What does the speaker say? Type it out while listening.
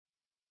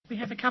We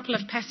have a couple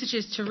of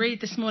passages to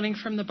read this morning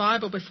from the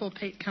Bible before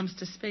Pete comes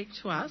to speak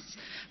to us.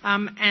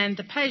 And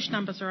the page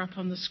numbers are up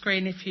on the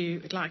screen if you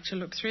would like to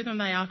look through them.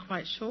 They are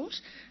quite short,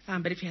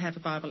 but if you have a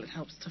Bible, it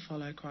helps to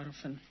follow quite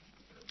often.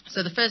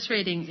 So the first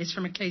reading is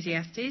from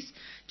Ecclesiastes,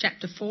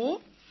 chapter 4,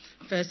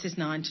 verses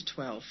 9 to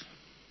 12.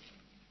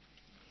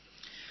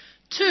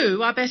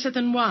 2 are better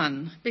than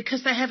 1,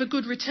 because they have a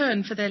good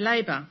return for their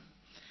labour.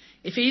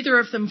 If either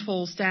of them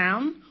falls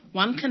down,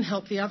 one can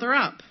help the other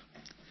up.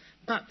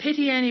 But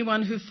pity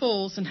anyone who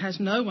falls and has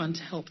no one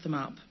to help them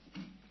up.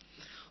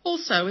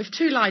 Also, if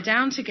 2 lie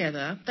down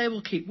together, they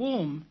will keep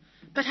warm.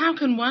 But how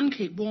can one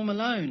keep warm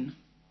alone?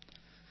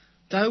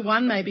 Though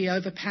one may be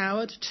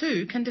overpowered,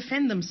 2 can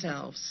defend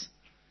themselves.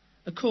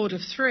 A cord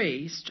of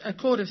three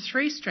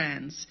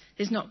strands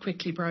is not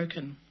quickly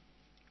broken.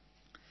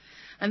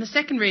 And the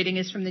second reading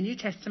is from the New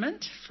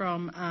Testament,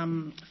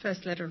 from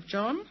first letter of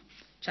John,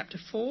 chapter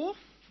 4,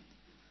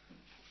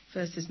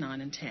 verses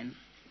 9 and 10.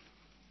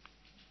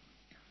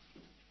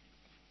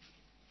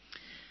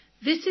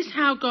 This is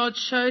how God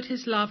showed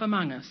his love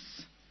among us.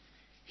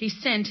 He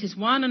sent his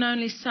one and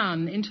only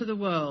Son into the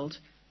world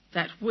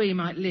that we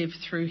might live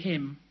through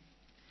him.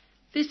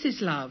 This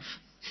is love,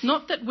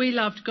 not that we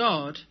loved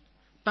God,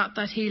 but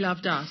that he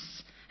loved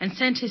us and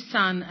sent his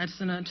Son as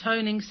an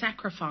atoning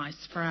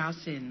sacrifice for our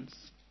sins.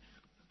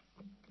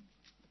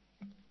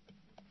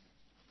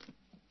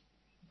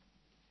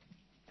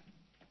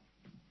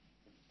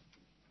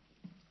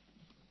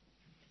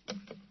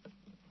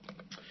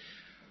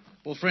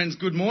 Well, friends,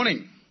 good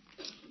morning.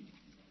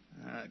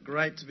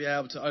 Great to be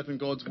able to open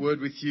God's Word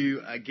with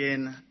you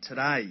again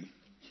today.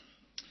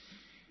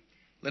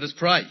 Let us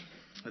pray.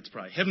 Let's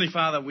pray. Heavenly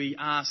Father, we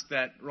ask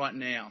that right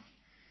now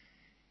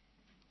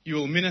you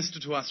will minister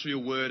to us through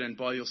your Word and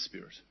by your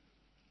Spirit.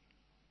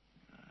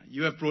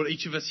 You have brought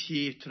each of us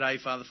here today,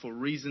 Father, for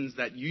reasons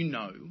that you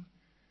know,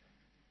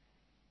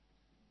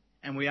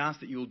 and we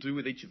ask that you will do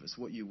with each of us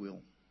what you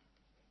will.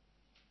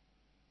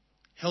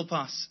 Help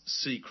us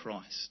see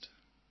Christ,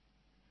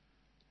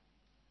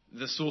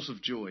 the source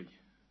of joy,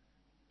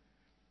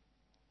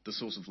 the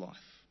source of life.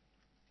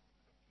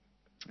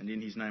 And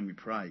in his name we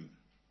pray.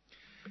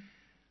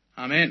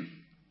 Amen.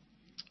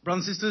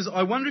 Brothers and sisters,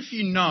 I wonder if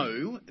you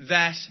know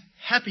that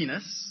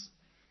happiness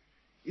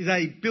is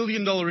a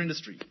billion-dollar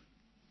industry. Do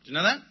you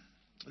know that?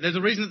 There's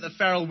a reason that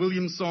the Pharrell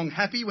Williams song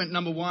Happy went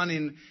number 1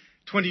 in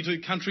 22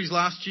 countries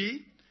last year.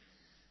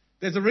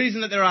 There's a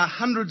reason that there are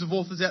hundreds of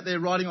authors out there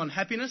writing on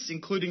happiness,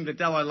 including the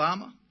Dalai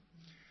Lama.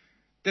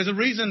 There's a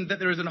reason that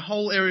there is a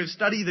whole area of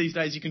study these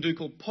days you can do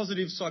called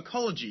positive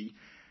psychology.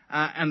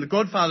 And the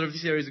godfather of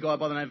this area is a guy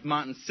by the name of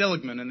Martin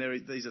Seligman, and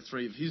these are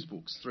 3 of his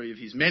books, 3 of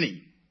his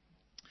many.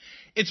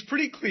 It's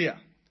pretty clear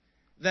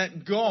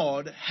that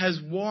God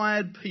has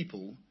wired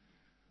people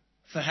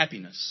for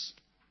happiness,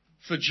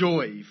 for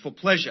joy, for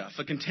pleasure,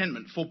 for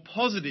contentment, for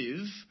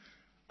positive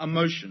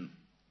emotion.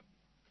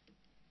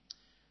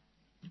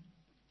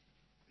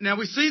 Now,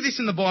 we see this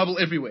in the Bible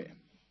everywhere.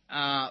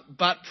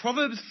 But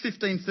Proverbs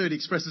 15:30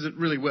 expresses it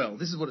really well.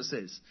 This is what it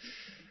says.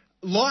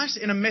 Light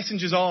in a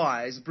messenger's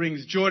eyes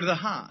brings joy to the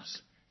heart,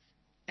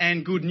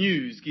 and good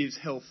news gives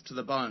health to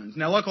the bones.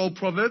 Now, like old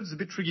Proverbs, it's a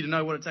bit tricky to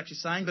know what it's actually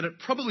saying, but it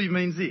probably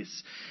means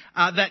this,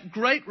 that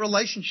great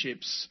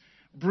relationships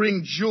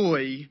bring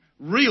joy,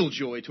 real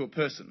joy to a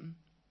person,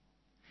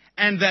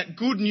 and that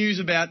good news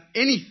about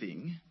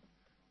anything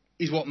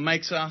is what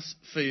makes us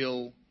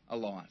feel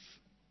alive.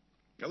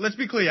 Let's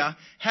be clear,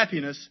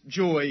 happiness,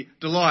 joy,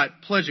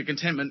 delight, pleasure,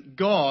 contentment,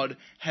 God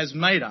has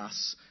made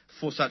us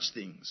for such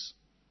things.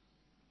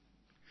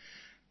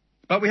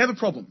 But we have a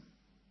problem.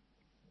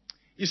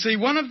 You see,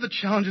 one of the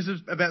challenges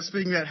about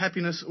speaking about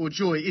happiness or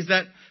joy is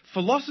that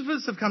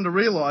philosophers have come to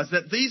realise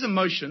that these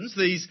emotions,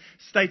 these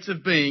states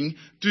of being,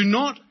 do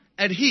not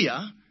adhere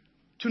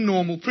to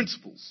normal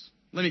principles.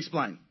 Let me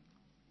explain.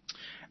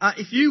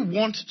 If you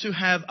want to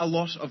have a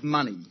lot of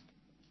money,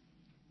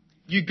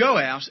 you go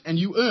out and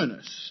you earn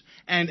it.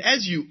 And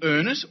as you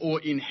earn it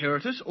or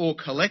inherit it or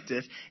collect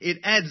it, it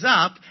adds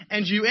up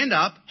and you end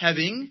up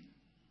having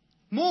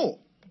more.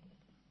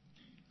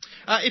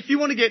 If you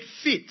want to get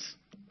fit,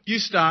 you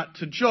start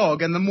to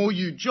jog. And the more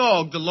you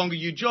jog, the longer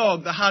you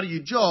jog, the harder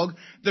you jog,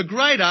 the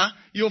greater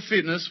your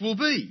fitness will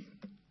be.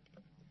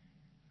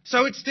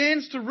 So it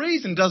stands to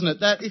reason, doesn't it,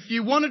 that if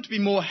you wanted to be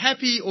more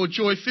happy or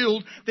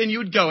joy-filled, then you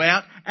would go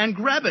out and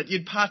grab it.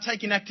 You'd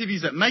partake in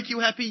activities that make you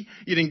happy,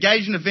 you'd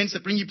engage in events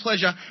that bring you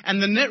pleasure,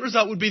 and the net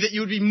result would be that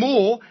you would be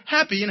more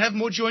happy and have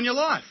more joy in your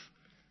life.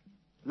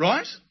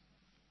 Right?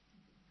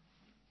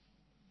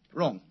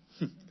 Wrong.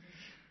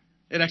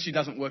 It actually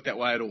doesn't work that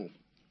way at all.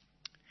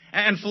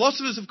 And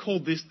philosophers have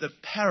called this the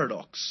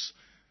paradox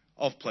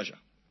of pleasure.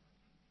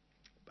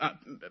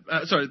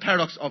 The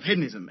paradox of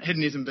hedonism.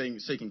 Hedonism being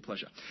seeking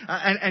pleasure.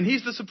 And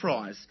here's the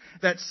surprise,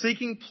 that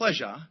seeking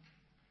pleasure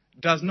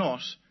does not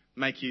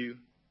make you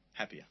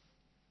happier.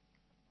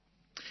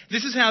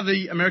 This is how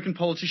the American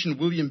politician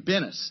William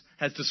Bennett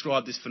has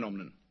described this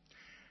phenomenon.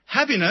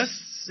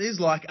 Happiness is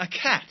like a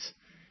cat.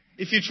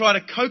 If you try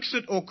to coax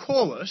it or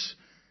call it,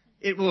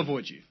 it will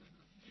avoid you.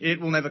 It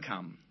will never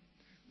come.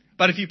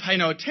 But if you pay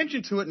no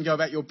attention to it and go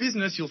about your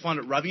business, you'll find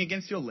it rubbing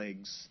against your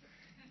legs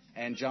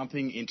and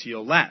jumping into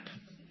your lap.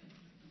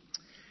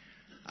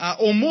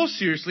 Or more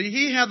seriously,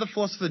 hear how the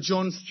philosopher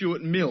John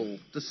Stuart Mill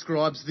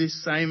describes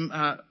this same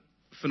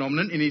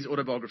phenomenon in his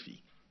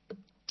autobiography.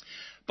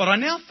 But I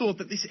now thought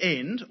that this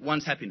end,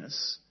 one's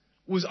happiness,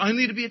 was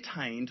only to be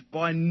attained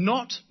by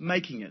not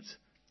making it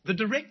the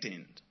direct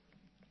end.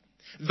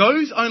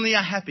 Those only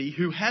are happy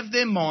who have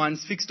their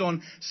minds fixed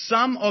on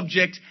some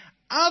object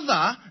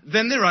other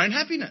than their own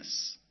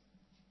happiness.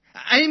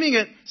 Aiming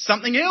at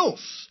something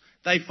else,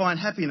 they find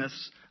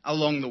happiness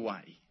along the way.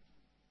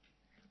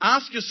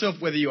 Ask yourself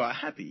whether you are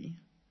happy,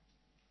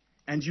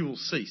 and you will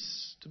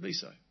cease to be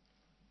so.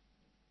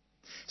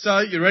 So,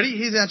 you ready?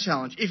 Here's our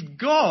challenge. If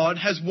God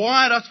has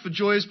wired us for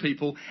joy as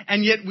people,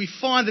 and yet we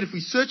find that if we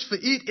search for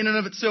it in and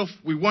of itself,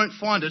 we won't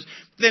find it,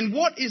 then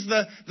what is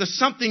the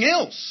something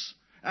else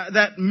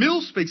that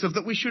Mill speaks of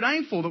that we should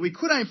aim for, that we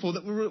could aim for,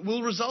 that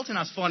will result in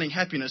us finding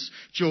happiness,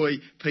 joy,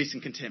 peace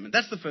and contentment?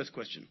 That's the first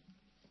question.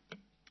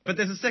 But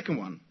there's a second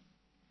one.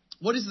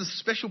 What is the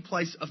special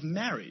place of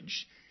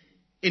marriage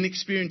in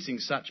experiencing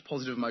such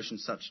positive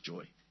emotions, such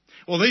joy?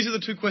 Well, these are the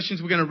two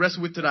questions we're going to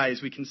wrestle with today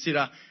as we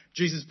consider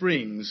Jesus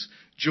brings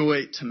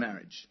joy to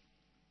marriage.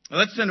 Now,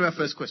 let's turn to our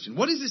first question.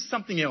 What is this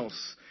something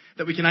else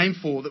that we can aim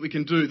for, that we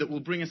can do, that will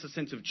bring us a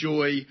sense of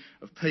joy,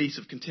 of peace,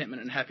 of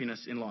contentment and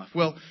happiness in life?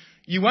 Well,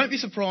 you won't be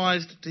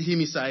surprised to hear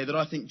me say that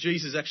I think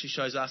Jesus actually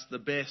shows us the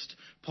best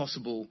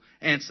possible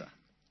answer.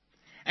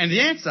 And the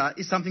answer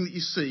is something that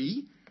you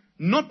see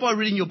not by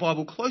reading your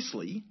Bible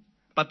closely,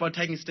 but by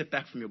taking a step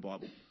back from your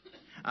Bible.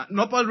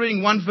 Not by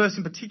reading one verse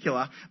in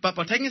particular, but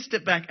by taking a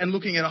step back and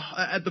looking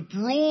at the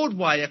broad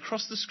way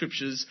across the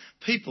Scriptures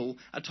people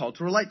are told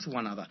to relate to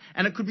one another.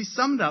 And it could be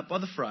summed up by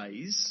the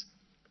phrase,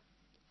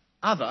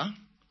 other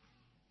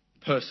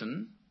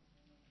person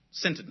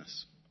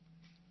centeredness,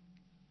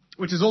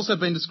 which has also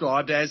been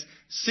described as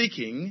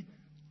seeking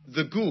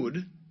the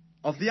good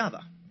of the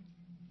other.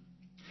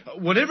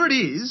 Whatever it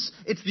is,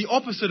 it's the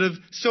opposite of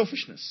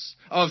selfishness,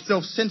 of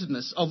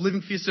self-centeredness, of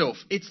living for yourself.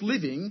 It's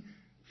living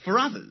for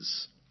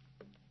others.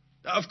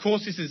 Of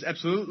course, this is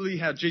absolutely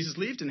how Jesus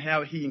lived and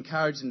how he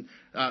encouraged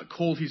and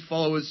called his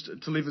followers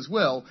to live as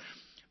well.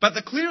 But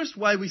the clearest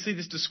way we see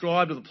this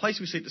described, or the place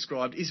we see it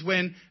described, is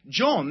when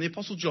John, the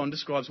Apostle John,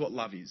 describes what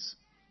love is.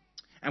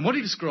 And what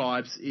he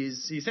describes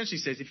is, he essentially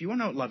says, if you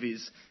want to know what love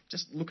is,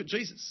 just look at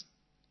Jesus.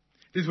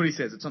 This is what he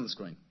says. It's on the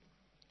screen.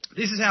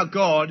 This is how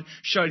God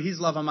showed his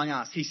love among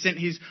us. He sent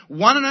his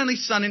one and only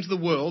Son into the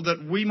world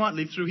that we might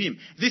live through him.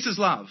 This is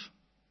love.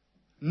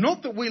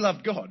 Not that we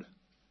loved God,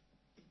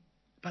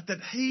 but that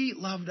he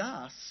loved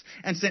us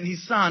and sent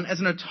his Son as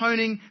an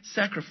atoning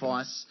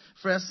sacrifice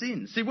for our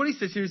sins. See, what he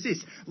says here is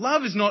this.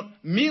 Love is not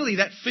merely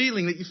that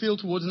feeling that you feel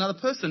towards another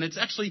person. It's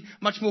actually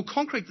much more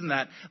concrete than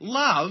that.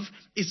 Love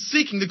is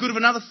seeking the good of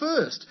another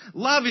first.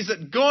 Love is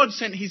that God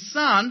sent his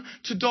Son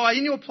to die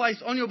in your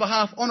place, on your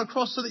behalf, on a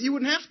cross so that you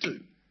wouldn't have to.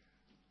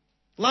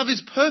 Love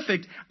is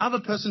perfect other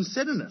person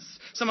centeredness.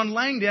 Someone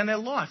laying down their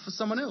life for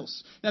someone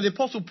else. Now, the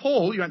Apostle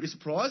Paul, you won't be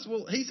surprised,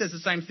 well, he says the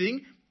same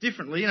thing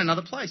differently in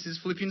another place. This is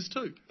Philippians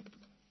 2.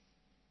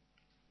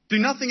 Do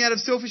nothing out of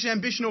selfish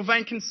ambition or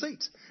vain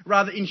conceit.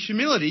 Rather, in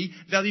humility,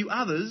 value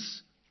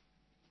others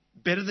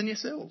better than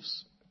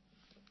yourselves.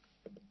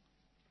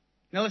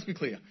 Now, let's be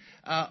clear.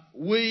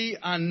 We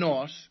are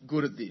not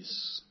good at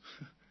this.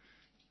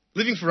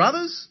 Living for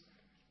others?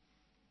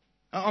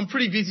 I'm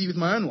pretty busy with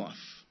my own life.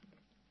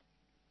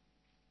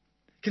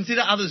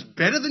 Consider others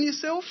better than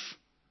yourself?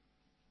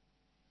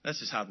 That's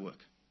just hard work.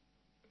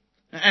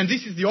 And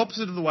this is the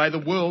opposite of the way the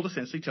world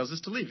essentially tells us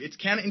to live. It's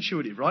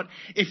counterintuitive, right?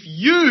 If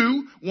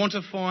you want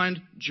to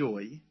find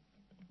joy,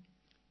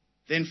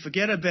 then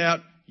forget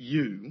about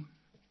you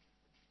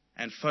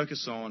and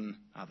focus on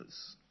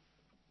others.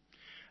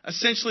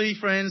 Essentially,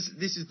 friends,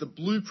 this is the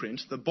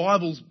blueprint, the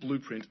Bible's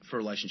blueprint for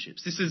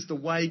relationships. This is the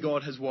way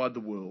God has wired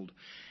the world.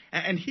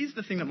 And here's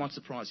the thing that might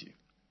surprise you.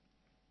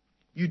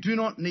 You do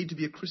not need to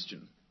be a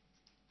Christian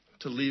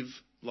to live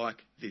like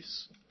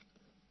this.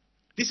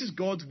 This is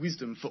God's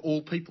wisdom for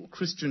all people,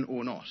 Christian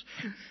or not.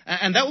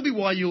 And that will be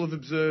why you'll have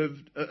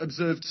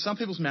observed some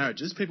people's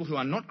marriages, people who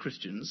are not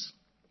Christians,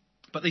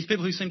 but these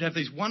people who seem to have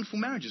these wonderful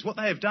marriages. What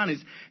they have done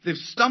is they've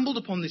stumbled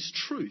upon this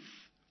truth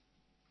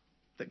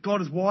that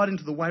God has wired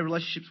into the way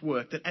relationships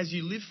work, that as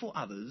you live for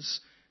others,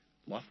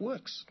 life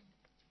works.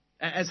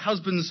 As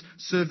husbands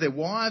serve their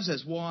wives,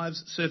 as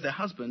wives serve their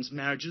husbands,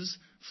 marriages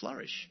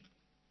flourish.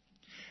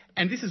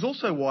 And this is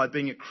also why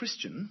being a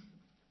Christian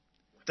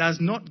does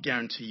not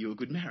guarantee you a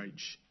good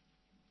marriage.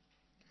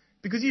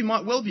 Because you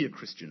might well be a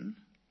Christian,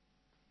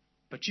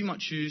 but you might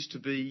choose to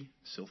be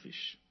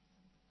selfish.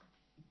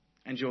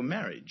 And your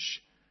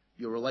marriage,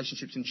 your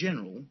relationships in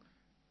general,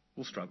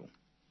 will struggle.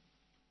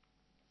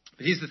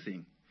 But here's the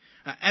thing.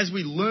 As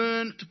we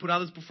learn to put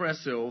others before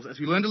ourselves, as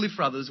we learn to live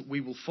for others, we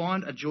will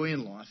find a joy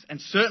in life,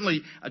 and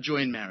certainly a joy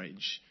in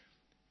marriage,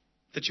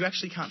 that you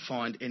actually can't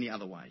find any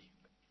other way.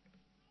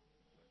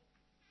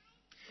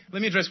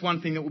 Let me address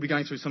one thing that will be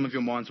going through some of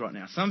your minds right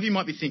now. Some of you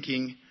might be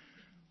thinking,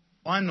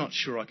 I'm not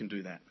sure I can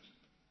do that.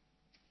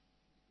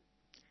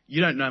 you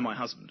don't know my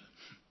husband.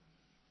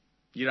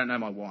 You don't know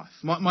my wife.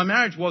 My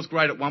marriage was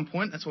great at one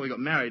point. That's why we got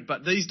married.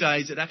 But these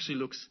days, it actually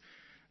looks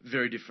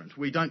very different.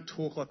 We don't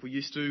talk like we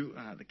used to.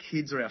 The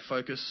kids are our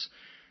focus.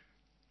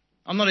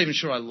 I'm not even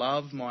sure I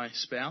love my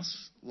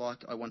spouse like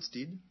I once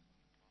did.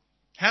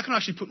 How can I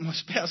actually put my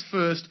spouse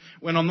first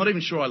when I'm not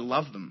even sure I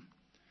love them?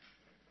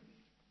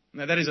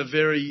 Now, that is a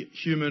very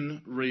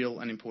human, real,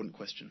 and important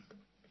question.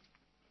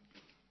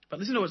 But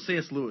listen to what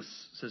C.S. Lewis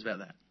says about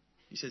that.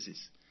 He says this: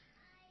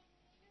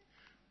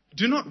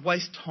 do not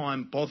waste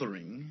time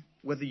bothering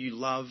whether you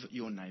love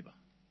your neighbour.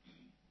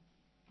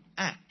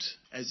 Act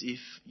as if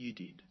you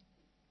did.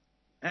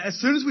 As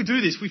soon as we do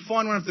this, we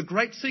find one of the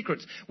great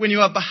secrets. When you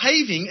are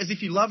behaving as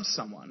if you loved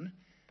someone,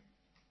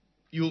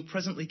 you will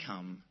presently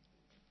come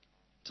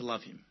to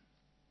love him.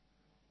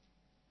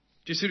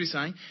 Do you see what he's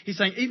saying? He's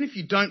saying even if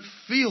you don't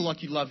feel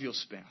like you love your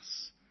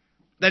spouse,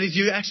 that is,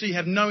 you actually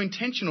have no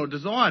intention or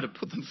desire to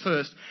put them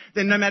first,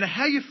 then no matter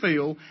how you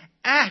feel,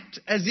 act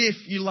as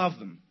if you love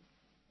them.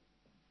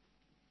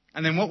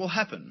 And then what will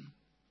happen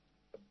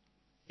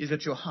is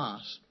that your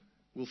heart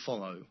will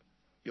follow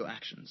your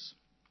actions.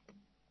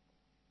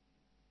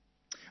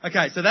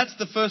 Okay, so that's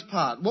the first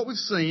part. What we've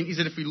seen is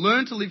that if we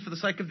learn to live for the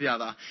sake of the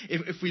other,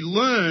 if we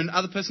learn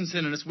other person's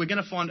centeredness, we're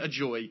going to find a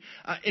joy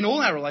in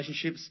all our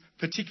relationships,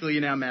 particularly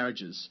in our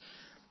marriages.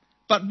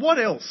 But what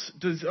else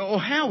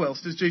how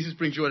else does Jesus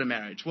bring joy to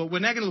marriage? Well, we're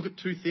now going to look at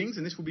two things,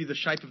 and this will be the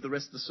shape of the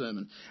rest of the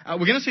sermon. We're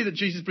going to see that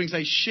Jesus brings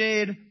a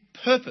shared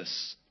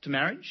purpose to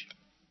marriage,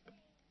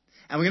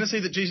 and we're going to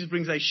see that Jesus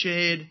brings a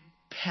shared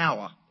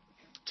power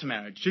to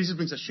marriage. Jesus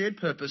brings a shared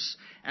purpose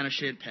and a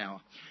shared power.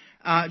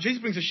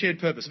 Jesus brings a shared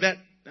purpose. About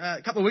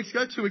a couple of weeks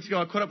ago, 2 weeks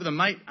ago, I caught up with a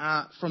mate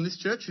from this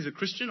church who's a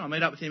Christian. I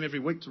meet up with him every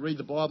week to read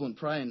the Bible and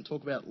pray and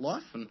talk about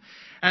life. And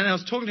I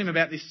was talking to him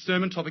about this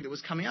sermon topic that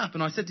was coming up.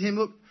 And I said to him,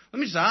 look, let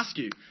me just ask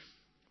you,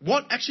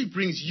 what actually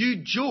brings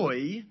you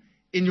joy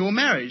in your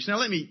marriage? Now,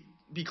 let me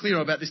be clear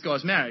about this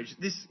guy's marriage.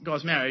 This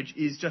guy's marriage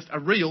is just a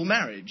real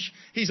marriage.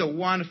 He's a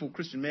wonderful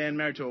Christian man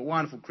married to a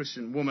wonderful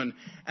Christian woman.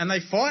 And they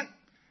fight.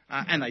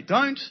 And they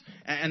don't,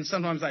 and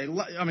sometimes they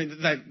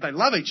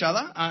love each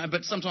other,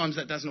 but sometimes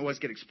that doesn't always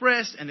get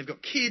expressed, and they've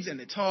got kids, and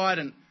they're tired,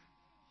 and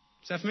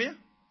is that familiar?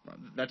 Right,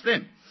 that's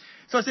them.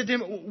 So I said to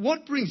him,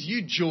 what brings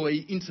you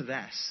joy into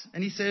that?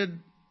 And he said,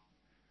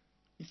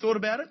 you thought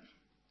about it?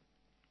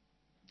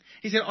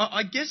 He said,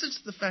 I guess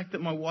it's the fact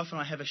that my wife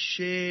and I have a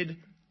shared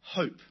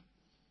hope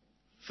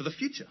for the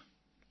future.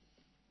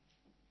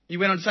 He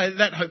went on to say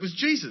that hope was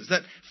Jesus,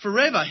 that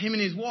forever him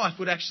and his wife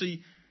would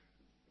actually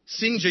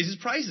sing Jesus'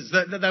 praises,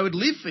 that they would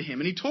live for him.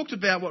 And he talked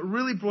about what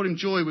really brought him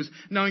joy was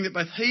knowing that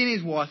both he and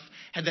his wife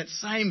had that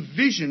same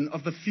vision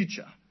of the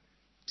future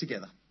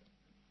together.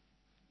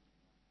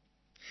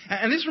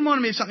 And this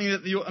reminded me of something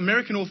that the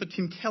American author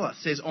Tim Keller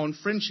says on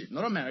friendship,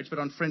 not on marriage, but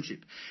on friendship.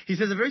 He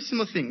says a very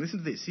similar thing.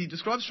 Listen to this. He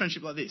describes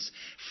friendship like this: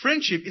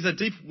 friendship is a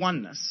deep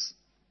oneness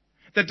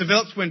that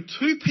develops when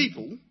two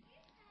people,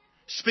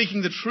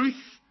 speaking the truth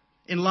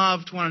in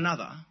love to one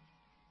another,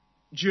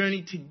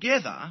 journey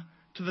together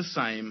to the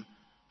same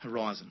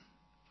horizon.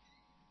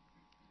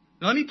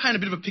 Now let me paint a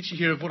bit of a picture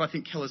here of what I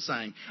think Keller's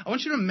saying. I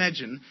want you to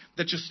imagine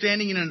that you're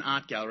standing in an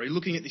art gallery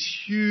looking at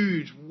this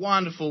huge,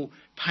 wonderful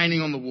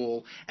painting on the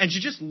wall, and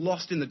you're just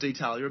lost in the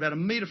detail. You're about a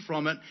metre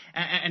from it,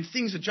 and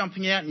things are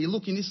jumping out, and you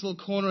look in this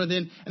little corner, and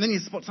then you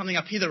spot something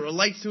up here that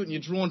relates to it, and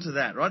you're drawn to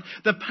that, right?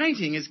 The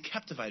painting has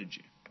captivated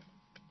you.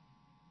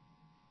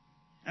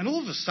 And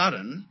all of a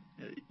sudden,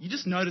 you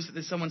just notice that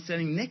there's someone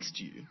standing next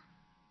to you,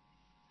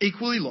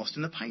 equally lost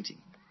in the painting,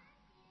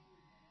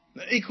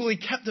 equally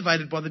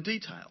captivated by the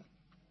detail.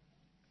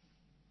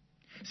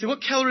 See,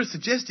 what Keller is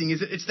suggesting is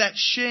that it's that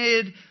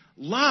shared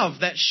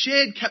love, that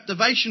shared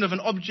captivation of an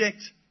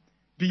object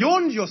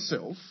beyond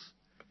yourself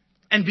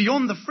and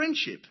beyond the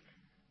friendship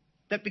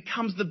that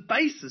becomes the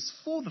basis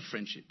for the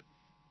friendship.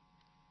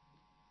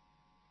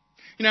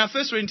 You know, our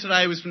first reading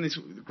today was from this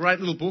great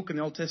little book in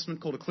the Old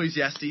Testament called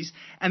Ecclesiastes,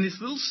 and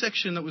this little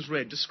section that was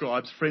read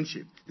describes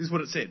friendship. This is what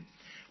it said: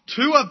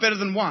 two are better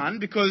than one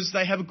because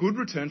they have a good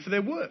return for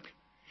their work.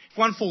 If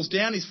one falls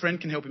down, his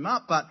friend can help him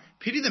up, but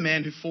pity the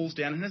man who falls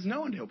down and has no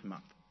one to help him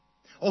up.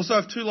 Also,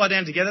 if two lie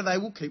down together, they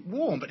will keep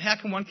warm, but how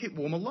can one keep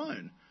warm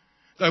alone?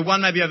 Though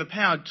one may be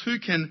overpowered, two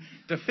can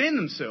defend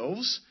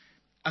themselves.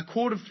 A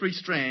cord of three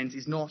strands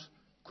is not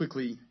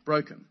quickly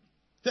broken.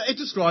 It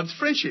describes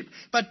friendship.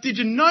 But did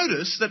you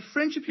notice that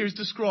friendship here is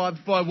described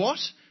by what?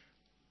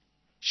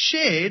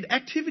 Shared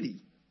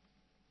activity.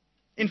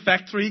 In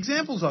fact, 3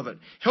 examples of it.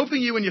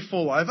 Helping you when you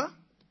fall over,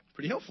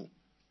 pretty helpful.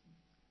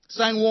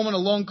 Staying warm on a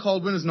long,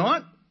 cold winter's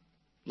night,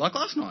 like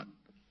last night.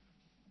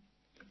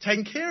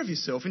 Taking care of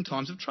yourself in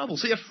times of trouble.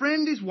 See, a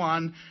friend is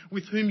one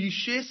with whom you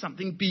share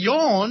something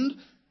beyond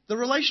the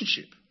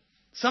relationship.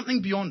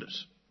 Something beyond it.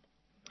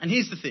 And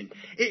here's the thing.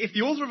 If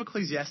the author of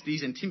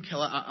Ecclesiastes and Tim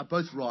Keller are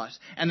both right,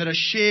 and that a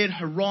shared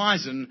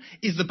horizon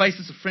is the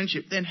basis of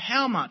friendship, then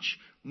how much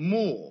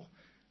more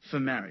for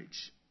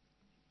marriage?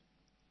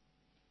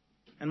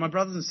 And my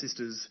brothers and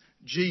sisters,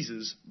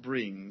 Jesus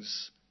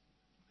brings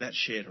that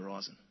shared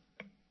horizon.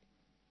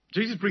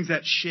 Jesus brings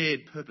that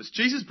shared purpose.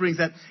 Jesus brings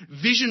that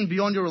vision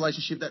beyond your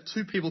relationship that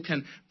two people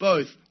can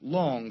both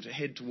long to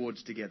head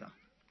towards together.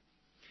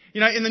 You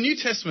know, in the New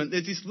Testament,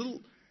 there's this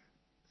little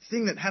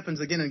thing that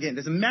happens again and again.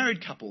 There's a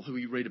married couple who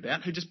we read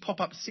about who just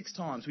pop up 6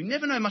 times. We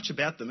never know much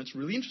about them. It's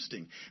really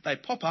interesting. They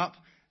pop up,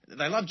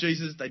 they love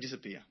Jesus, they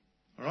disappear.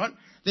 All right?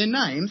 Their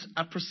names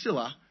are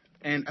Priscilla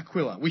and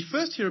Aquila. We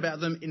first hear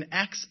about them in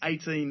Acts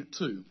 18:2.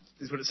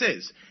 This is what it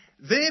says.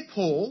 There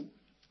Paul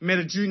met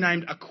a Jew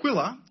named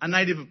Aquila, a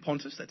native of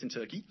Pontus, that's in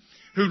Turkey,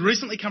 who had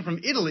recently come from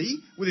Italy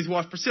with his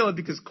wife Priscilla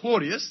because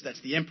Claudius,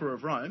 that's the emperor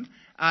of Rome,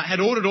 had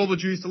ordered all the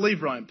Jews to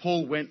leave Rome.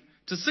 Paul went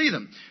to see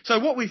them. So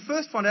what we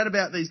first find out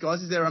about these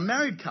guys is they're a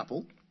married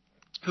couple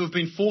who have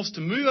been forced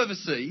to move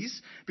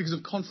overseas because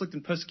of conflict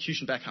and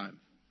persecution back home.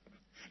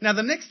 Now,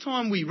 the next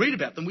time we read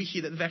about them, we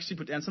hear that they've actually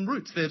put down some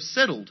roots. They've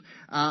settled.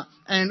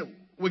 And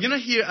we're going to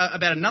hear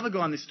about another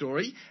guy in this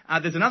story.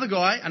 There's another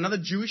guy, another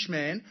Jewish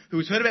man, who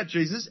has heard about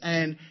Jesus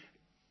and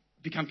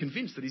become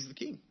convinced that he's the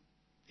king.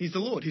 He's the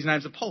Lord. His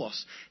name's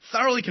Apollos.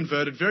 Thoroughly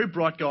converted, very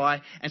bright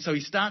guy. And so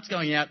he starts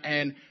going out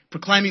and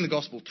proclaiming the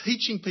gospel,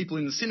 teaching people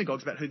in the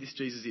synagogues about who this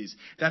Jesus is.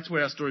 That's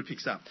where our story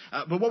picks up.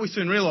 But what we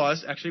soon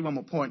realise, actually, one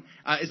more point,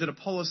 is that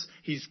Apollos,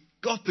 he's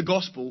got the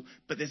gospel,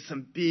 but there's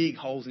some big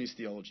holes in his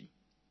theology.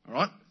 All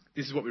right?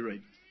 This is what we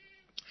read.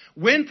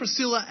 When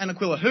Priscilla and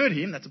Aquila heard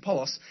him, that's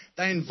Apollos,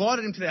 they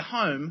invited him to their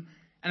home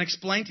and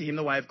explained to him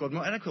the way of God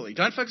more adequately.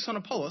 Don't focus on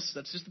Apollos,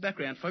 that's just the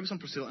background. Focus on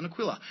Priscilla and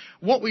Aquila.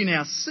 What we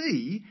now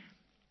see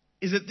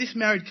is that this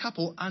married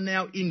couple are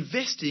now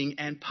investing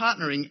and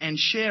partnering and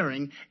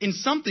sharing in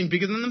something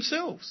bigger than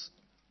themselves.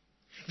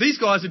 These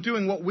guys are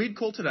doing what we'd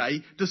call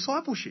today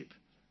discipleship,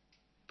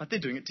 but they're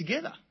doing it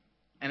together.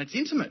 And it's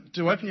intimate.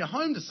 To open your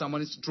home to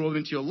someone is to draw them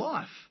into your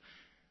life.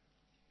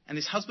 And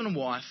this husband and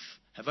wife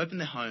have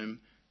opened their home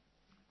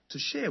to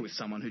share with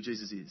someone who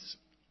Jesus is.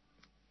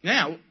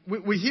 Now,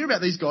 we hear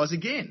about these guys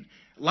again.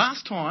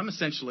 Last time,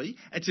 essentially,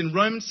 it's in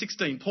Romans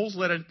 16, Paul's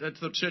letter to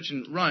the church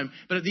in Rome,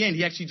 but at the end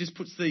he actually just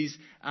puts these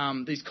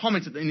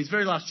comments in his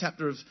very last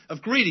chapter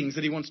of greetings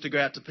that he wants to go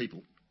out to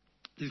people.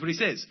 This is what he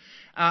says.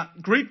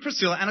 Greet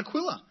Priscilla and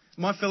Aquila,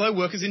 my fellow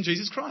workers in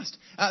Jesus Christ.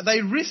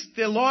 They risked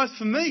their lives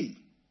for me.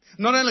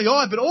 Not only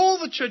I, but all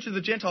the church of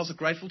the Gentiles are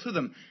grateful to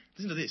them.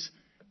 Listen to this.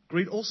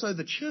 Greet also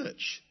the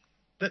church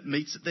that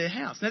meets at their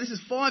house. Now, this is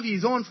 5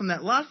 years on from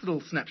that last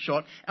little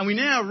snapshot, and we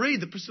now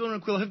read that Priscilla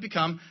and Aquila have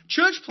become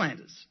church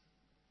planters.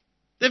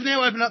 They've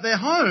now opened up their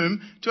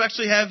home to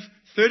actually have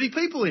 30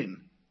 people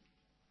in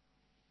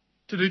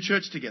to do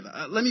church together.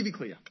 Let me be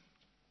clear.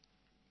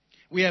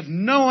 We have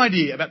no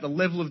idea about the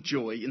level of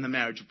joy in the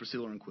marriage of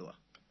Priscilla and Aquila.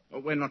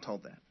 We're not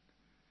told that.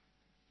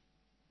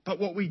 But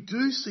what we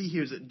do see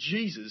here is that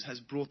Jesus has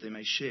brought them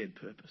a shared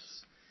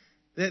purpose.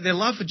 Their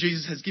love for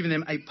Jesus has given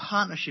them a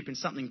partnership in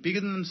something bigger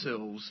than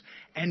themselves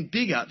and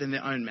bigger than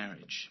their own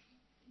marriage.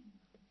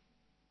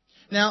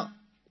 Now,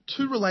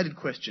 two related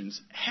questions.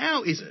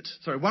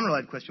 One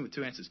related question with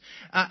two answers.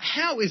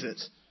 How is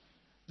it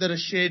that a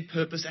shared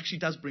purpose actually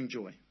does bring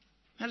joy?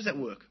 How does that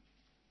work?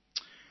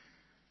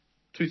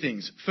 Two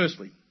things.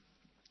 Firstly,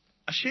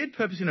 a shared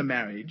purpose in a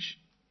marriage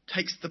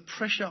takes the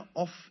pressure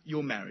off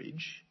your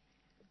marriage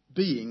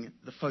being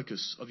the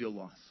focus of your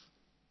life.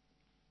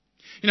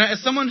 You know,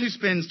 as someone who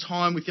spends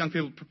time with young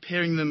people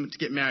preparing them to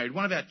get married,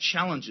 one of our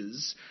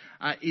challenges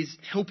is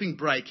helping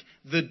break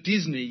the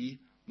Disney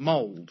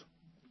mould.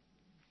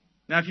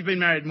 Now, if you've been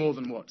married more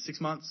than,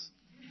 6 months?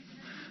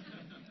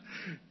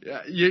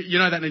 you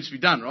know that needs to be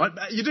done, right?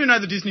 You do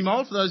know the Disney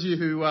mould, for those of you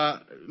who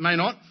may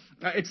not.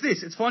 It's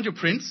this. It's find your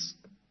prince,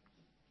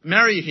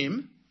 marry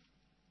him,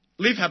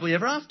 live happily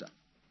ever after.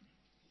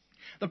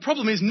 The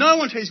problem is no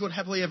one tells you what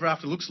happily ever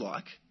after looks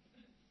like.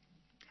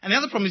 And the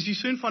other problem is you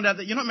soon find out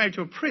that you're not married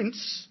to a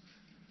prince,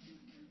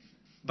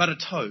 but a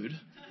toad.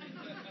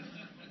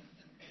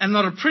 And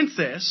not a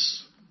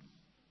princess,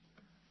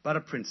 but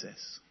a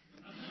princess.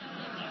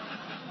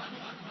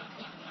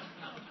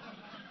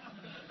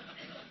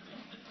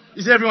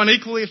 Is everyone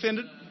equally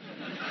offended?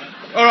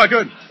 All right,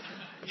 good.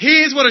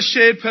 Here's what a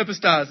shared purpose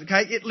does,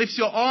 okay? It lifts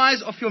your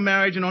eyes off your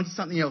marriage and onto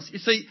something else. You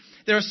see,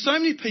 there are so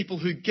many people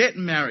who get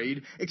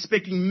married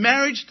expecting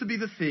marriage to be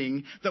the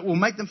thing that will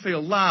make them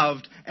feel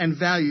loved and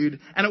valued,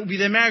 and it will be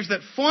their marriage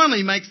that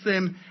finally makes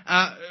them,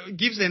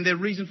 gives them their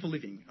reason for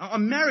living.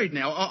 I'm married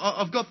now.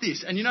 I've got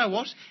this. And you know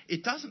what?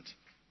 It doesn't.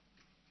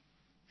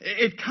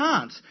 It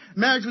can't.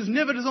 Marriage was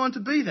never designed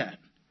to be that.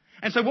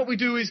 And so what we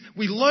do is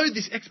we load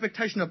this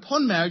expectation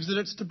upon marriage that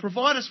it's to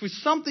provide us with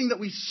something that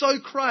we so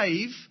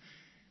crave,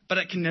 but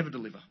it can never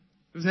deliver.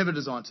 It was never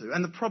designed to.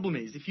 And the problem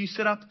is, if you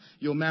set up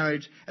your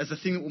marriage as the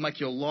thing that will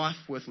make your life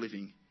worth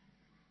living,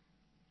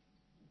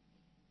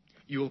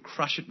 you will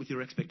crush it with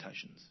your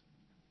expectations.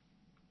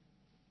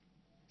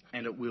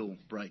 And it will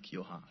break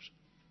your heart.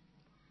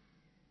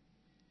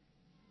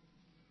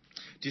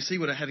 Do you see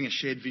what having a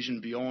shared vision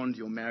beyond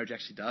your marriage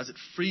actually does? It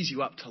frees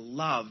you up to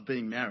love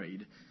being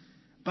married,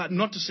 but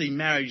not to see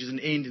marriage as an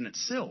end in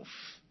itself,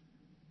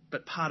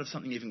 but part of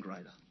something even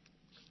greater.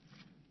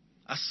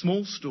 A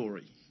small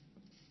story,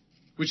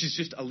 which is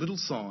just a little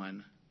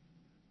sign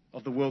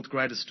of the world's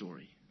greatest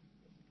story.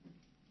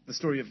 The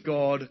story of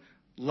God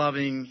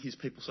loving his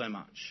people so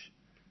much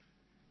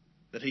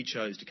that he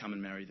chose to come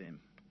and marry them.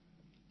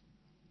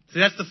 So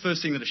that's the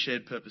first thing that a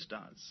shared purpose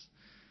does.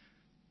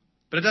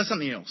 But it does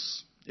something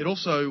else. It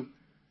also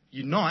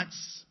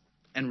unites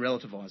and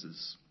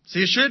relativizes.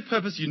 See, a shared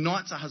purpose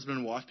unites a husband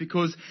and wife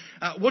because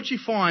what you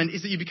find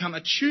is that you become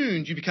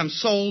attuned, you become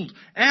sold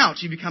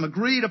out, you become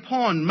agreed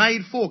upon,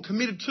 made for,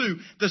 committed to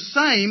the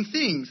same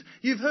things.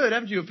 You've heard,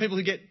 haven't you, of people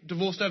who get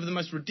divorced over the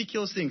most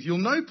ridiculous things. You'll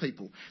know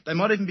people, they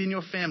might even be in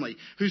your family,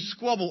 who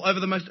squabble over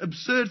the most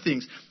absurd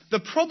things. The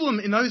problem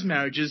in those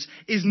marriages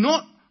is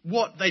not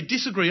what they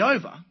disagree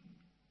over.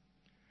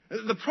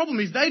 The problem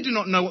is they do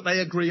not know what they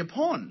agree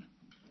upon.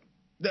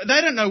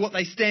 They don't know what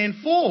they stand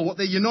for, what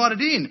they're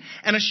united in.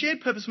 And a shared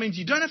purpose means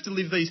you don't have to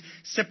live these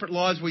separate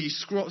lives where you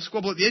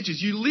squabble at the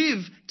edges. You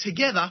live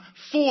together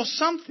for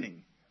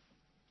something.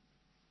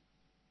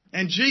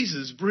 And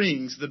Jesus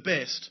brings the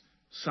best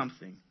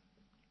something.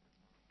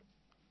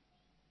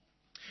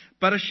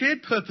 But a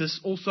shared purpose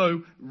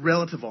also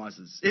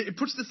relativizes. It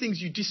puts the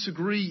things you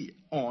disagree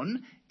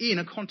on in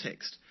a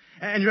context.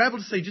 And you're able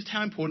to see just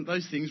how important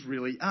those things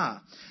really are.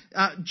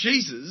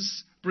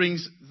 Jesus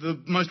brings the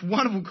most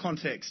wonderful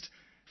context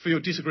for your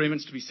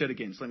disagreements to be set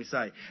against, let me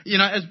say. You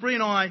know, as Brie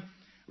and I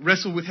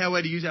wrestle with how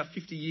we're to use our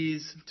 50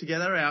 years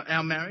together,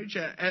 our marriage,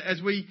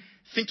 as we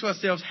think to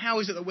ourselves,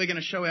 how is it that we're going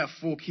to show our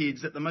 4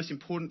 kids that the most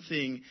important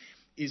thing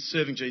is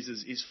serving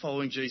Jesus, is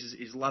following Jesus,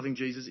 is loving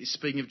Jesus, is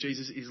speaking of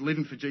Jesus, is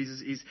living for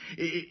Jesus,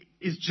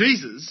 is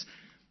Jesus?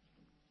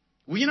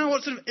 Well, you know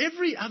what? Sort of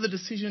every other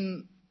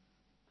decision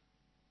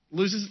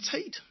loses its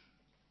heat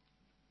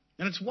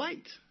and its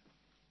weight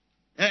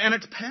and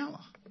its power.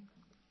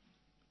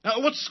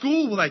 What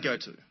school will they go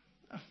to?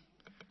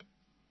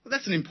 Well,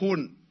 that's an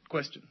important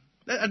question.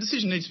 A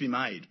decision needs to be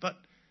made, but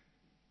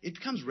it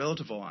becomes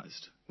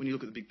relativised when you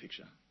look at the big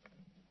picture.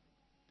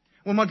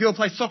 Will my girl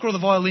play soccer or the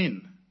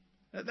violin?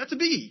 That's a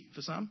biggie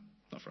for some,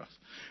 not for us,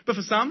 but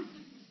for some.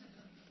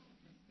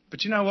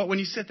 But you know what? When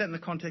you set that in the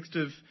context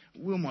of,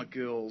 will my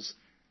girls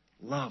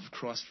love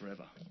Christ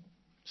forever?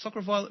 Soccer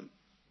or violin?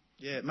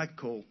 Yeah, make a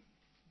call.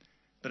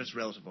 But it's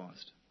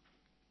relativised.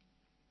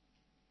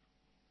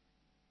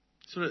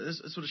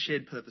 It's what a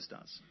shared purpose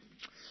does.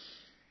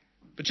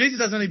 But Jesus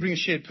doesn't only bring a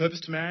shared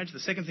purpose to marriage. The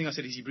second thing I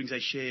said is he brings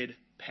a shared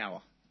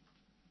power.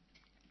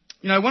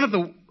 You know, one of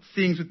the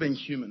things with being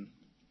human,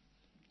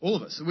 all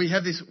of us, we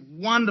have this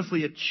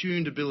wonderfully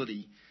attuned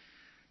ability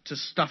to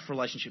stuff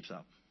relationships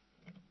up.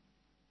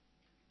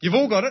 You've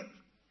all got it.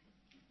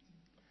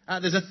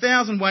 There's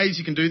 1,000 ways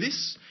you can do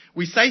this.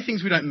 We say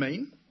things we don't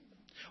mean.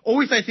 Or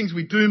we say things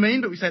we do mean,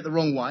 but we say it the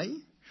wrong way.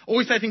 Or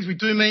we say things we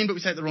do mean, but we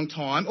say it the wrong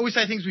time. Or we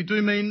say things we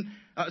do mean...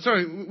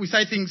 we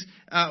say things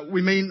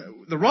we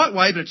mean the right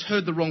way, but it's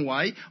heard the wrong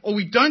way. Or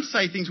we don't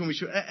say things when we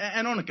should,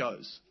 and on it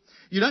goes.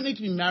 You don't need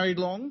to be married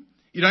long.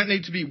 You don't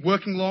need to be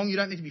working long. You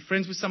don't need to be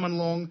friends with someone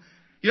long.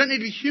 You don't need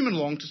to be human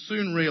long to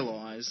soon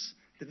realise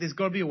that there's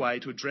got to be a way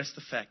to address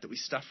the fact that we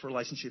stuff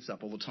relationships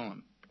up all the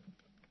time.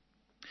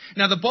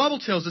 Now, the Bible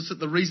tells us that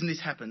the reason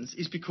this happens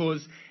is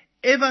because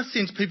ever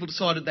since people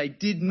decided they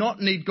did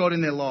not need God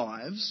in their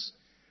lives,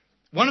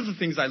 one of the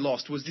things they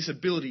lost was this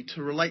ability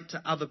to relate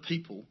to other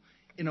people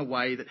in a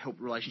way that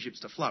helped relationships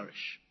to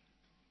flourish.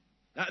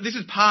 This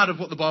is part of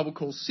what the Bible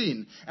calls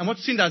sin. And what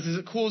sin does is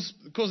it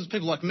causes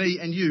people like me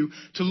and you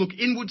to look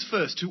inwards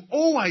first, to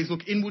always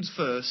look inwards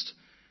first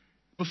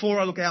before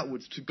I look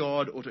outwards to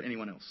God or to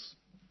anyone else.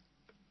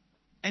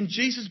 And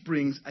Jesus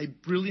brings a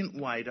brilliant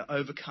way to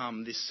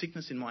overcome this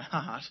sickness in my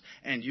heart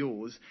and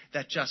yours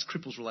that just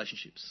cripples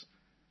relationships.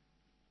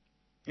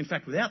 In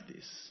fact, without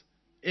this,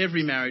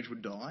 every marriage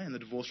would die and the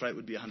divorce rate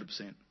would be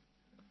 100%.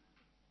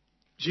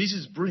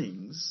 Jesus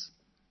brings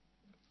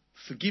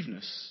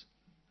forgiveness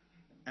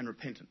and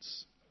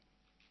repentance.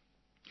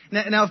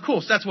 Now, of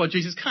course, that's why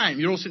Jesus came.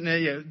 You're all sitting there,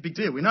 yeah, big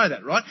deal. We know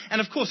that, right?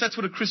 And of course, that's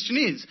what a Christian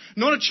is.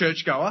 Not a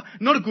churchgoer,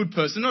 not a good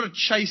person, not a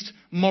chaste,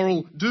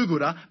 moral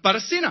do-gooder, but a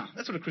sinner.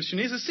 That's what a Christian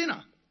is, a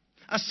sinner.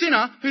 A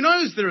sinner who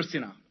knows they're a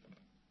sinner.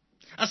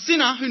 A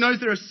sinner who knows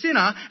they're a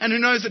sinner and who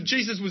knows that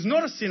Jesus was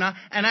not a sinner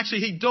and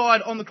actually he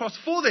died on the cross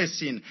for their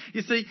sin.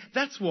 You see,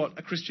 that's what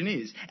a Christian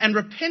is. And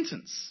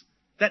repentance,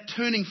 that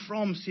turning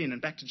from sin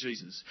and back to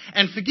Jesus.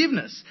 And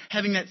forgiveness,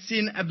 having that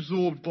sin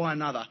absorbed by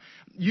another.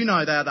 You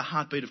know they are the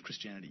heartbeat of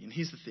Christianity. And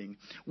here's the thing.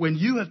 When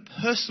you have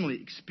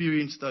personally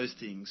experienced those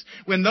things,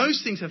 when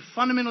those things have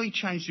fundamentally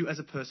changed you as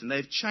a person,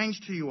 they've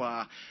changed who you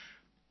are,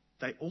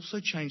 they also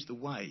change the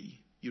way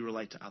you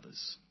relate to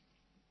others.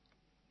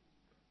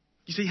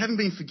 You see, having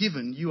been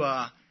forgiven, you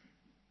are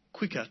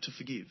quicker to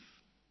forgive.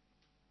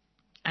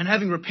 And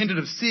having repented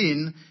of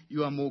sin,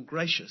 you are more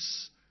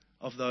gracious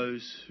of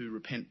those who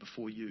repent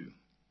before you.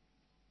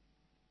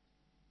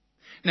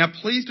 Now,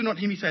 please do not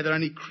hear me say that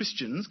only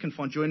Christians can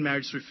find joy in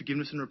marriage through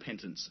forgiveness and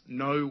repentance.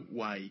 No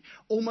way.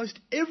 Almost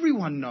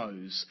everyone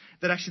knows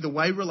that actually the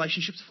way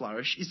relationships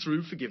flourish is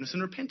through forgiveness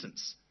and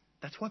repentance.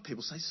 That's why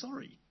people say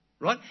sorry,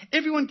 right?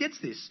 Everyone gets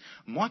this.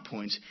 My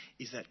point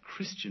is that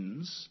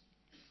Christians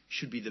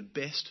should be the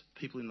best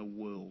people in the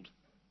world.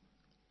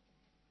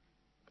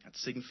 at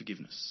seeking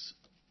forgiveness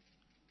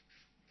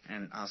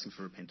and asking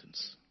for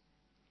repentance.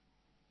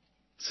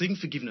 Seeking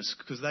forgiveness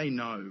because they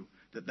know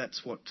that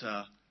that's what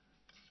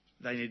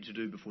they need to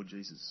do before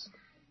Jesus.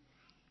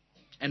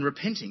 And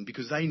repenting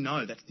because they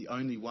know that's the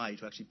only way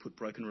to actually put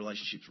broken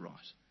relationships right.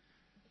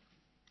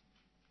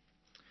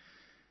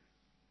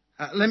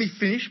 Let me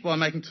finish by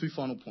making two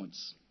final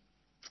points.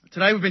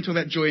 Today we've been talking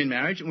about joy in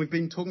marriage, and we've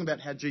been talking about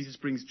how Jesus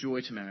brings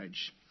joy to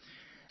marriage.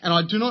 And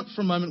I do not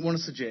for a moment want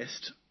to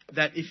suggest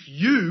that if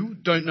you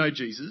don't know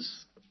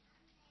Jesus,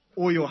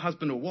 or your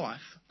husband or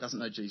wife doesn't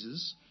know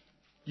Jesus,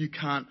 you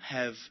can't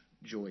have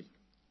joy.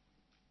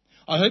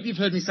 I hope you've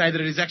heard me say that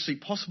it is actually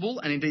possible,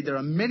 and indeed there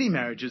are many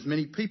marriages,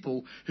 many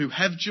people who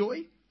have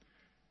joy,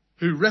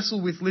 who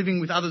wrestle with living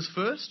with others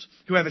first,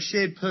 who have a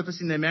shared purpose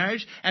in their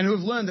marriage, and who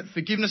have learned that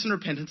forgiveness and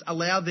repentance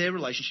allow their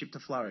relationship to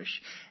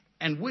flourish.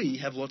 And we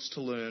have lots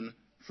to learn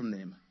from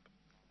them.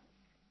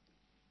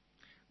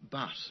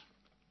 But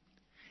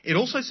it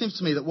also seems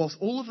to me that whilst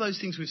all of those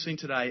things we've seen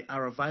today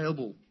are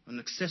available and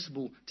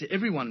accessible to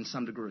everyone in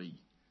some degree,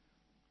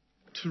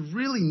 to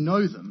really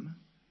know them,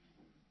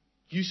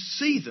 you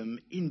see them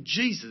in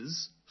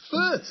Jesus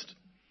first.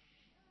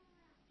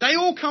 They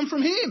all come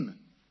from him.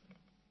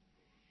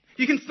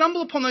 You can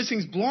stumble upon those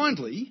things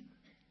blindly,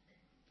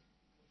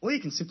 or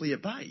you can simply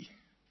obey.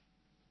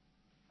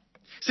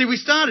 See, we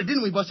started,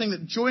 didn't we, by saying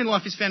that joy in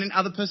life is found in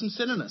other person's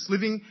centeredness,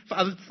 living for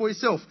others before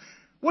yourself.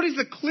 What is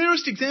the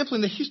clearest example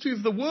in the history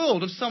of the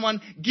world of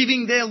someone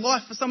giving their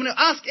life for someone else?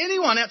 Ask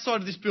anyone outside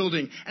of this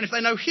building, and if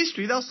they know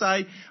history, they'll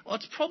say, "Oh,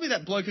 it's probably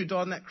that bloke who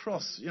died on that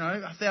cross. You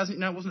know, 1,000.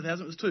 No, it wasn't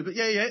 1,000. It was 2. But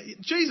yeah,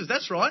 Jesus.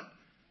 That's right.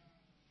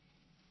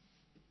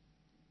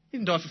 He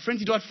didn't die for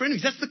friends. He died for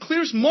enemies. That's the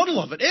clearest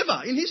model of it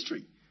ever in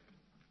history."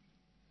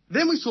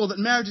 Then we saw that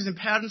marriage is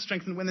empowered and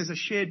strengthened when there's a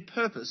shared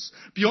purpose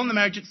beyond the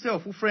marriage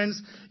itself. Well, friends,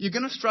 you're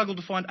going to struggle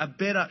to find a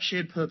better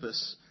shared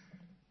purpose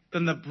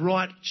than the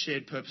bright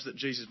shared purpose that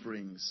Jesus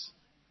brings,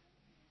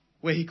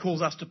 where he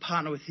calls us to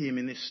partner with him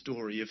in this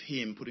story of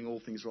him putting all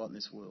things right in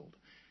this world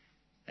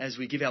as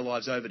we give our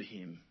lives over to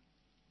him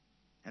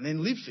and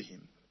then live for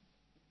him.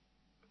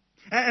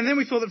 And then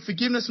we thought that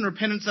forgiveness and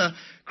repentance are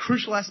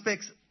crucial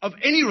aspects of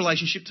any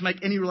relationship to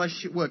make any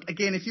relationship work.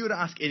 Again, if you were to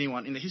ask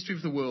anyone in the history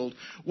of the world,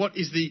 what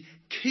is the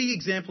key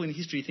example in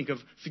history you think of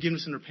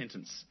forgiveness and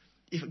repentance?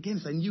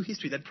 If they knew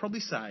history, they'd probably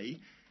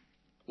say,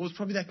 well, it's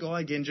probably that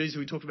guy again, Jesus,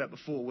 who we talked about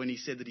before, when he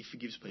said that he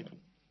forgives people.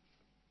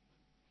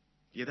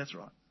 Yeah, that's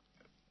right.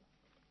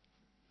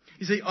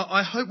 You see,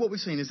 I hope what we've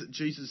seen is that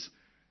Jesus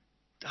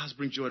does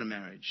bring joy to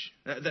marriage.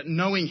 That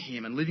knowing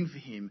him and living for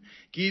him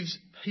gives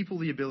people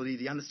the ability,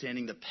 the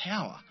understanding, the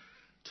power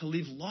to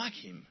live like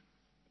him,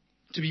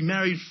 to be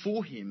married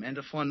for him, and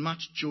to find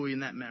much joy in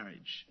that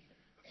marriage.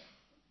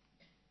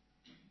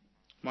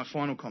 My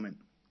final comment,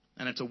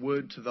 and it's a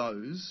word to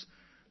those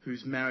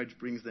whose marriage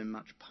brings them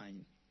much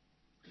pain.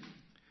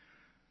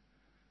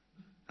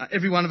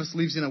 Every one of us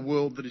lives in a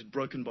world that is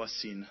broken by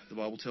sin, the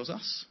Bible tells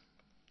us.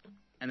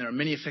 And there are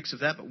many effects of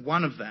that, but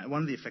one of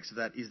the effects of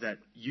that is that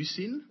you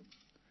sin,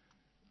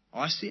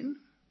 I sin,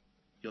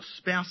 your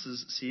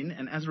spouses sin,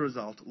 and as a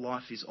result,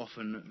 life is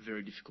often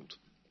very difficult.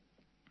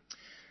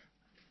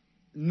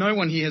 No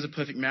one here has a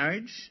perfect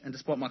marriage, and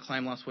despite my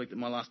claim last week that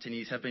my last 10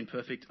 years have been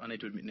perfect, I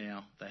need to admit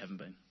now they haven't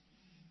been.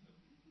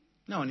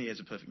 No one here has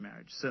a perfect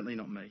marriage, certainly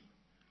not me.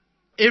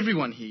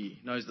 Everyone here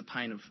knows the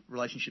pain of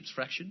relationships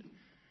fractured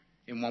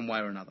in one way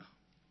or another.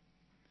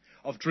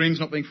 Of dreams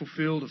not being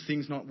fulfilled, of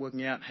things not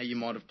working out how you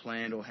might have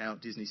planned or how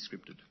Disney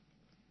scripted.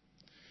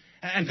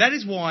 And that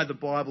is why the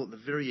Bible at the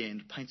very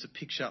end paints a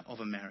picture of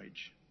a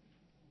marriage.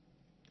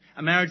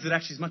 A marriage that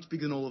actually is much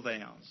bigger than all of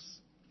ours.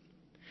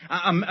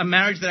 A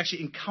marriage that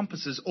actually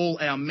encompasses all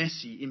our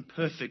messy,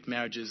 imperfect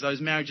marriages,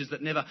 those marriages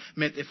that never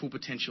met their full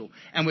potential.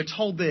 And we're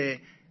told there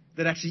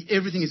that actually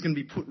everything is going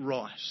to be put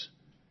right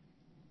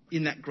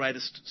in that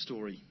greatest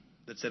story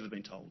that's ever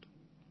been told.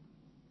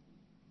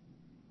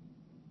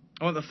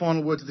 I want the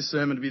final words of this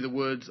sermon to be the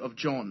words of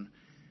John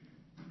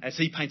as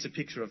he paints a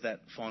picture of that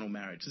final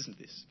marriage. Listen to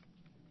this.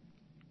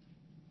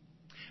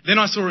 Then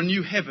I saw a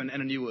new heaven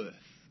and a new earth.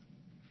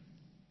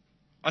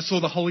 I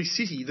saw the holy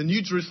city, the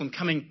new Jerusalem,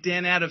 coming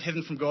down out of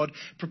heaven from God,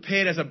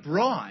 prepared as a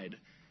bride,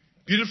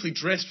 beautifully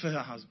dressed for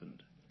her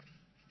husband.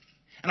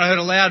 And I heard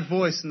a loud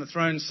voice in the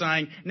throne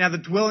saying, "Now the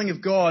dwelling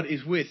of God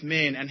is with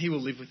men, and he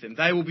will live with them.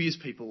 They will be his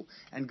people,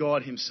 and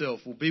God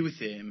himself will be with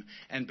them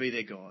and be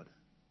their God.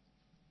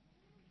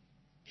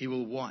 He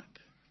will wipe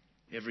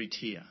every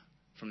tear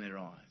from their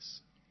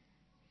eyes.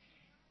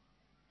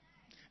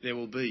 There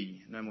will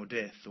be no more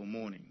death or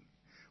mourning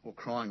or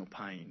crying or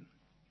pain,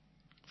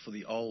 for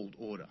the old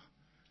order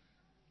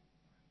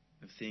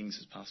of things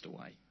has passed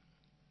away."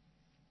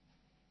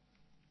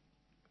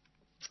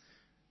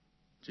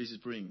 Jesus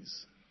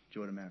brings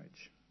joy to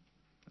marriage.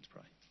 Let's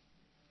pray.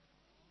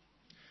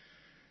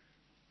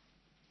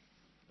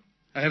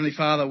 Our Heavenly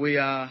Father, we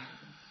are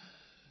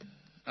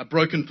a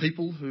broken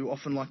people who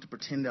often like to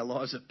pretend our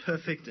lives are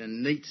perfect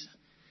and neat,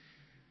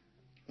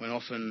 when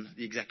often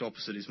the exact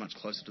opposite is much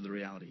closer to the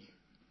reality.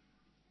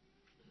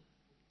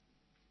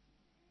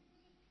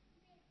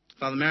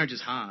 Father, marriage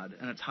is hard,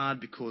 and it's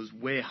hard because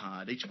we're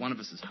hard. Each one of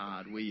us is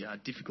hard. We are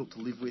difficult to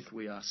live with.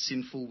 We are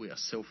sinful. We are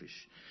selfish.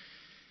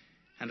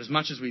 And as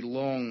much as we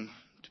long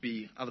to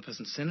be other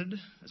person-centered,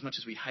 as much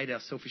as we hate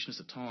our selfishness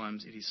at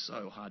times, it is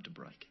so hard to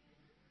break.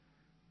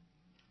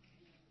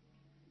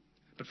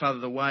 But Father,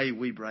 the way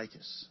we break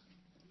it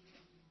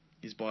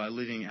is by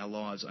living our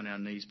lives on our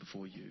knees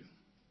before you,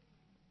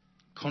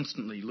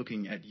 constantly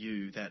looking at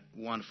you, that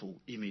wonderful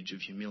image of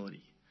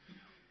humility,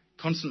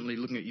 constantly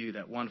looking at you,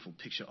 that wonderful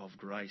picture of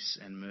grace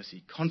and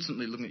mercy,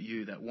 constantly looking at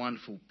you, that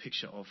wonderful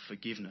picture of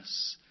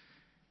forgiveness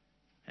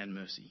and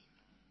mercy.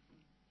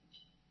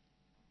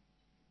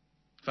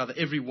 Father,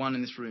 everyone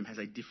in this room has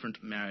a different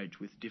marriage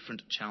with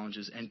different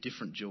challenges and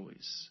different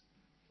joys.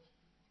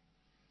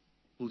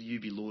 Will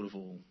you be Lord of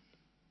all?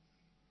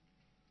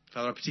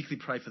 Father, I particularly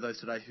pray for those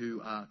today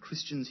who are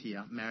Christians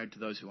here, married to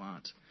those who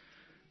aren't,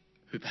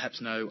 who perhaps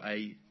know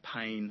a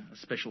pain, a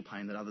special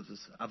pain that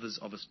others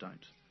of us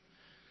don't.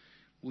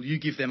 Will you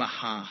give them a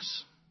heart,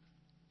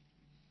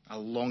 a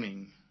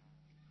longing,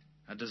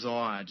 a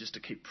desire just to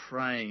keep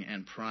praying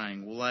and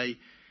praying? Will they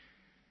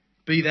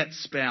be that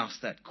spouse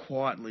that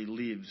quietly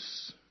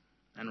lives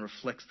and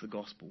reflects the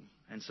gospel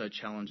and so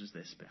challenges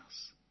their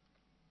spouse?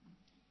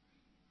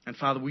 And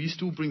Father, will you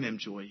still bring them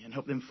joy and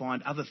help them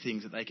find other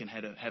things that they can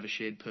have a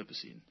shared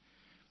purpose in,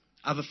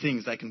 other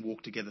things they can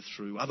walk together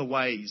through, other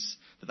ways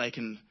that they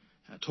can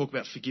talk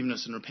about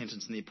forgiveness and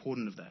repentance and the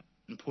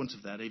importance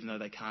of that, even though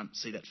they can't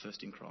see that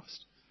first in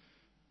Christ.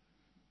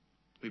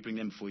 We bring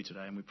them before you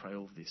today, and we pray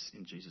all of this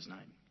in Jesus'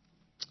 name.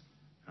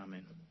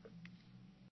 Amen.